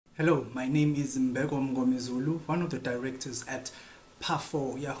Hello, my name is Mbeko Mngomezulu, one of the directors at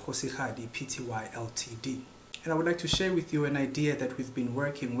PAFO ya Khosikgadi Pty Ltd. And I would like to share with you an idea that we've been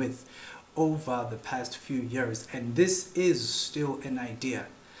working with over the past few years, and this is still an idea.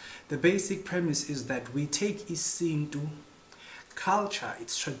 The basic premise is that we take isintu, culture,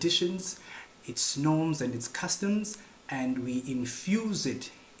 its traditions, its norms and its customs, and we infuse it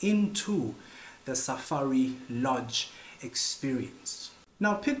into the safari lodge experience.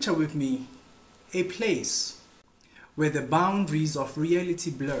 Now picture with me a place where the boundaries of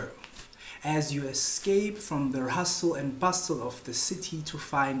reality blur as you escape from the hustle and bustle of the city to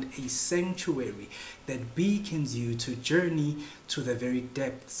find a sanctuary that beckons you to journey to the very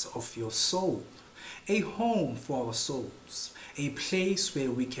depths of your soul. A home for our souls, a place where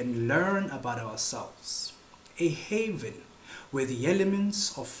we can learn about ourselves, a haven where the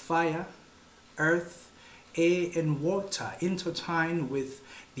elements of fire, earth, air and water intertwine with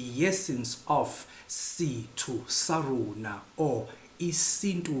the essence of Situ Saruna or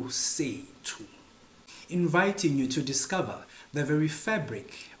Isintu Setu, inviting you to discover the very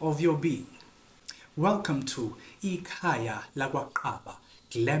fabric of your being. Welcome to iKhaya lakwa Qaba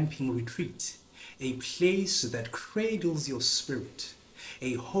glamping retreat, a place that cradles your spirit,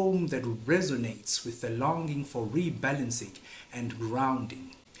 a home that resonates with the longing for rebalancing and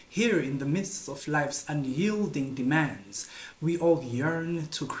grounding. Here in the midst of life's unyielding demands, we all yearn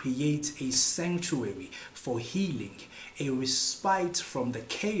to create a sanctuary for healing, a respite from the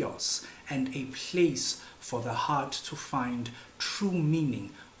chaos, and a place for the heart to find true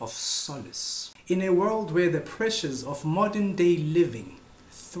meaning of solace. In a world where the pressures of modern-day living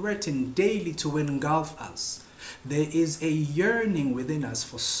threaten daily to engulf us, there is a yearning within us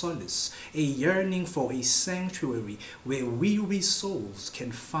for solace, a yearning for a sanctuary where weary souls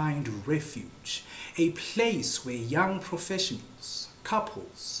can find refuge, a place where young professionals,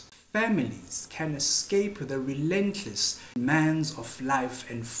 couples, families can escape the relentless demands of life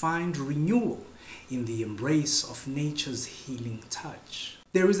and find renewal in the embrace of nature's healing touch.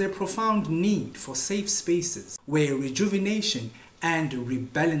 There is a profound need for safe spaces where rejuvenation and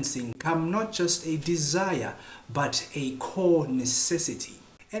rebalancing come not just a desire but a core necessity.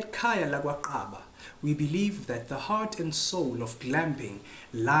 At Ikhaya lakwa Qaba, we believe that the heart and soul of glamping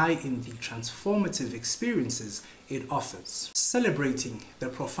lie in the transformative experiences it offers. Celebrating the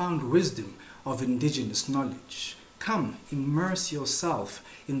profound wisdom of indigenous knowledge, come immerse yourself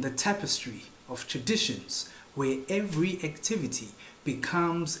in the tapestry of traditions where every activity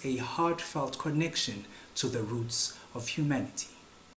becomes a heartfelt connection to the roots of humanity.